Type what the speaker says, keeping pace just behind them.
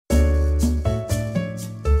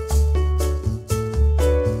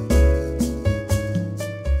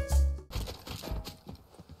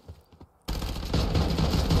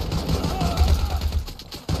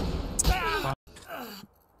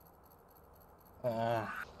Oh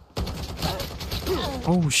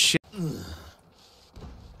shit.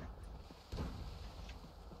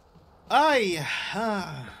 Ay.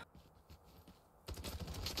 Oh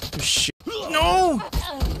shit. No.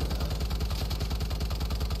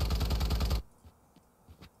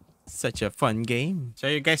 Such a fun game. So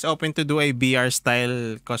are you guys open to do a BR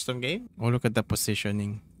style custom game? Oh, look at the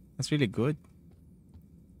positioning. That's really good.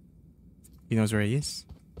 He knows where he is.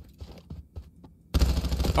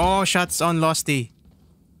 Oh, shots on Losty.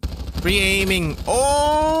 Pre-aiming.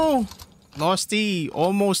 Oh! Losty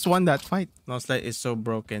almost won that fight. Losty is so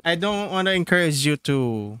broken. I don't want to encourage you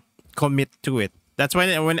to commit to it. That's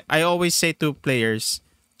why when I always say to players,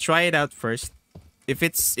 try it out first. If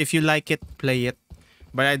you like it, play it.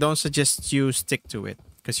 But I don't suggest you stick to it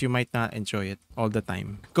because you might not enjoy it all the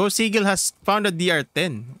time. Ghost Eagle has found a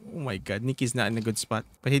DR10. Oh my god, Nikki's not in a good spot.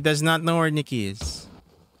 But he does not know where Nikki is.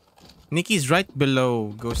 Nikki's right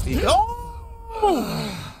below Ghost Eagle.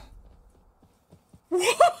 Oh!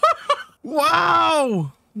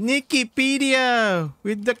 Wow! Nikipedia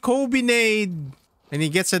with the Kobe-nade. And he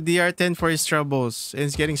gets a DR10 for his troubles. And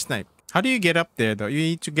he's getting sniped. How do you get up there though? You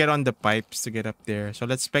need to get on the pipes to get up there. So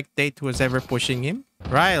let's spectate who's ever pushing him.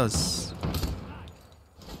 Riles.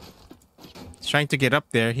 He's trying to get up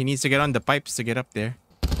there. He needs to get on the pipes to get up there.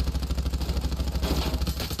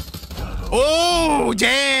 Oh,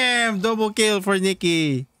 damn! Double kill for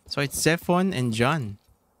Nikki. So it's Zephon and John.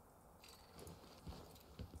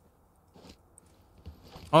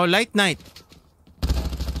 Oh, Light Knight.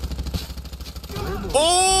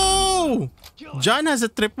 Oh! John has a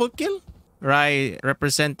triple kill. Rai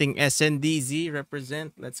representing SNDZ.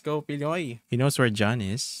 Represent. Let's go, Pinoy. He knows where John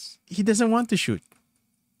is. He doesn't want to shoot.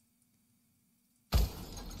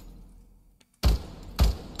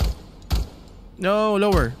 No,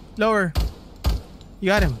 lower. Lower. You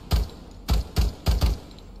got him.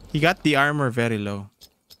 He got the armor very low.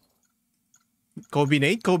 Kobe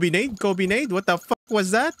nade? Kobe nade? Kobe nade? What the fuck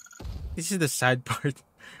was that? This is the sad part.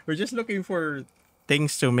 We're just looking for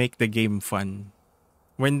things to make the game fun.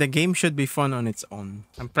 When the game should be fun on its own.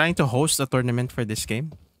 I'm trying to host a tournament for this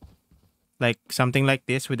game. Like something like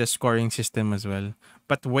this with a scoring system as well.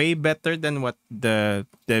 But way better than what the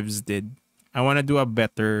devs did. I want to do a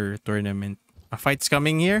better tournament. A fight's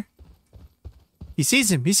coming here. He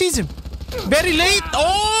sees him. He sees him. Very late.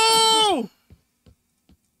 Oh!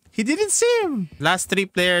 He didn't see him. Last three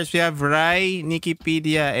players. We have Rai,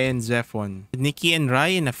 Nikipedia, and Zephon. Nikki and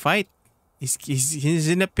Rai in a fight. He's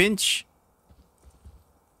in a pinch.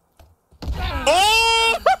 Oh!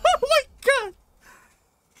 Oh my god!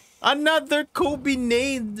 Another Kobe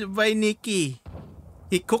nade by Nikki.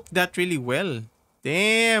 He cooked that really well.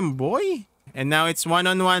 Damn, boy. And now it's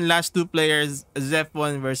one-on-one. Last two players.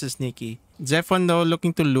 Zephon versus Nikki. Zephon though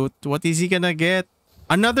looking to loot. What is he gonna get?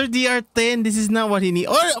 Another DR10. This is not what he needs.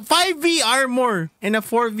 Oh, 5V armor and a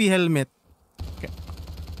 4V helmet. Okay.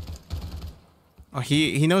 Oh,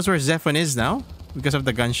 he knows where Zephon is now because of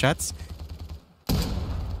the gunshots.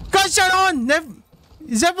 Gunshot on!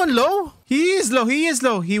 Is Zephon low? He is low. He is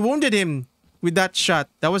low. He wounded him with that shot.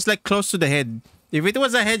 That was like close to the head. If it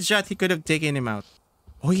was a headshot, he could have taken him out.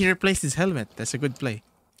 Oh, he replaced his helmet. That's a good play.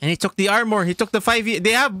 And he took the armor. He took the 5V.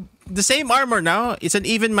 They have the same armor now. It's an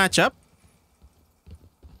even matchup.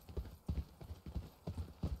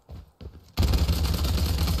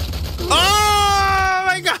 Oh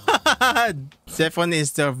my god! Zephon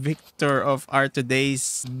is the victor of our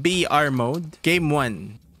today's BR mode. Game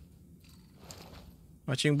 1.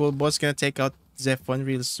 Watching Bull Boss gonna take out Zephon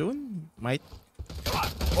real soon. Might.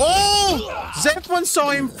 Oh! Zephon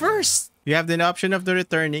saw him first. You have the option of the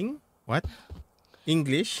returning. What?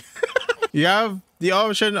 English? You have the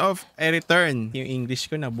option of a return. Yung English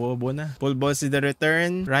ko na bobo na. Bull Boss is the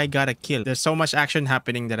return. Rai got a kill. There's so much action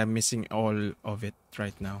happening that I'm missing all of it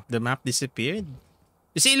right now. The map disappeared.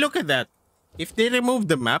 You see, look at that. If they remove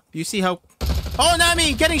the map, you see how... Oh,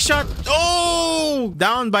 Nami! Getting shot! Oh!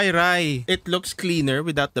 Down by Rai. It looks cleaner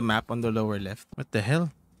without the map on the lower left. What the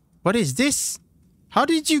hell? What is this? How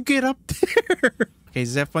did you get up there? Okay,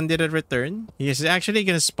 Zephon did a return. He is actually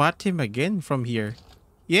gonna spot him again from here.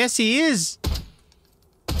 Yes, he is!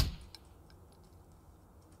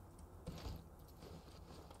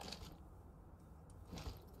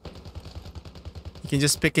 He can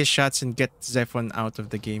just pick his shots and get Zephon out of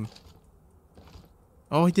the game.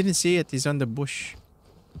 Oh, he didn't see it. He's on the bush.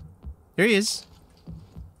 There he is.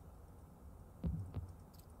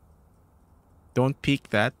 Don't peek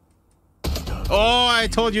that. Oh, I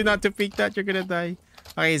told you not to peek that. You're gonna die.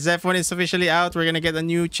 Okay, Zephon is officially out. We're gonna get a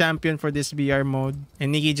new champion for this BR mode.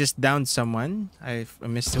 And Nikki just downed someone. I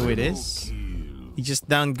missed who it is. He just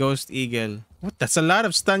downed Ghost Eagle. What? That's a lot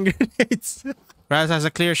of stun grenades. Raz has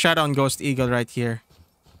a clear shot on Ghost Eagle right here.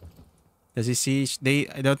 Does he see?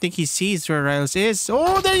 I don't think he sees where Riles is.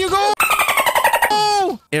 Oh, there you go!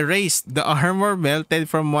 Oh! Erased. The armor melted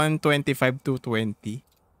from 125 to 20.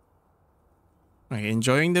 Okay,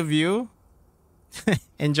 enjoying the view.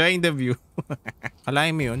 Enjoying the view.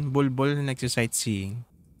 Alain mo yun, bulbul na nagsisightseeing.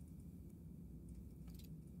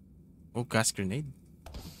 Oh, gas grenade.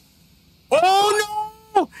 Oh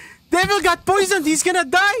no! Devil got poisoned. He's gonna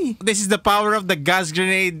die. This is the power of the gas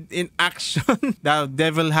grenade in action. The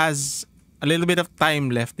Devil has a little bit of time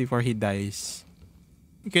left before he dies.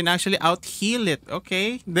 You can actually out-heal it.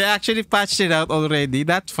 Okay. They actually patched it out already.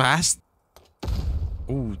 That fast.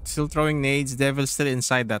 Ooh, still throwing nades. Devil still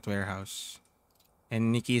inside that warehouse.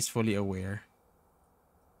 And Nikki is fully aware.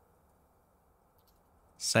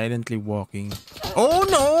 Silently walking. Oh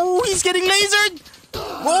no! He's getting lasered!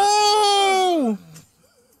 Oh!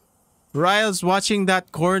 Riles watching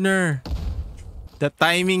that corner. The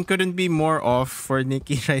timing couldn't be more off for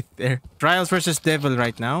Nikki right there. Riles versus Devil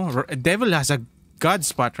right now. Devil has a god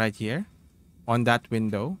spot right here. On that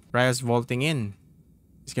window. Riles vaulting in.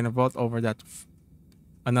 He's gonna vault over that.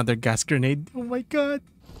 Another gas grenade. Oh my god.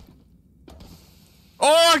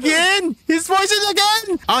 Oh, again! He's poisoned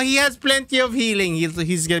again! Oh, he has plenty of healing.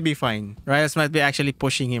 He's gonna be fine. Riles might be actually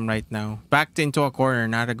pushing him right now. Backed into a corner.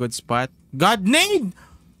 Not a good spot. God nade!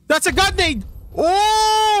 That's a god nade!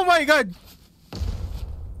 Oh my god!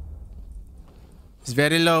 He's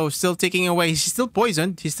very low. Still ticking away. He's still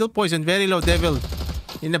poisoned. He's still poisoned. Very low, Devil.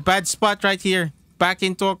 In a bad spot right here. Back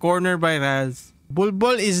into a corner by Raz.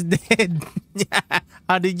 Bulbul is dead.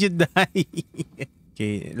 How did you die?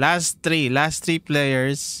 Okay, last three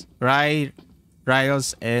players.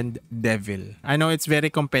 Riles, and Devil. I know it's very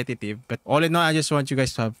competitive, but all in all, I just want you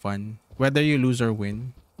guys to have fun. Whether you lose or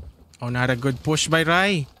win. Oh, not a good push by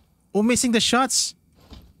Rai. Oh, missing the shots.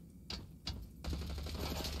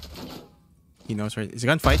 He knows where it's a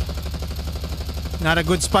gunfight. Not a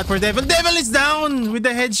good spot for Devil. Devil is down with the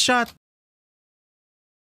headshot.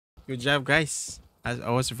 Good job, guys. That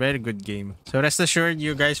was a very good game. So rest assured,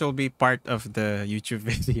 you guys will be part of the YouTube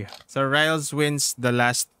video. So Riles wins the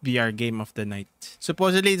last VR game of the night.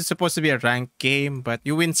 Supposedly, it's supposed to be a ranked game, but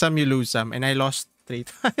you win some, you lose some. And I lost 3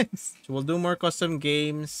 times. So we'll do more custom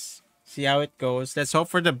games. See how it goes. Let's hope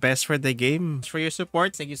for the best for the game. For your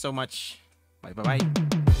support, thank you so much.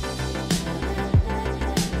 Bye-bye.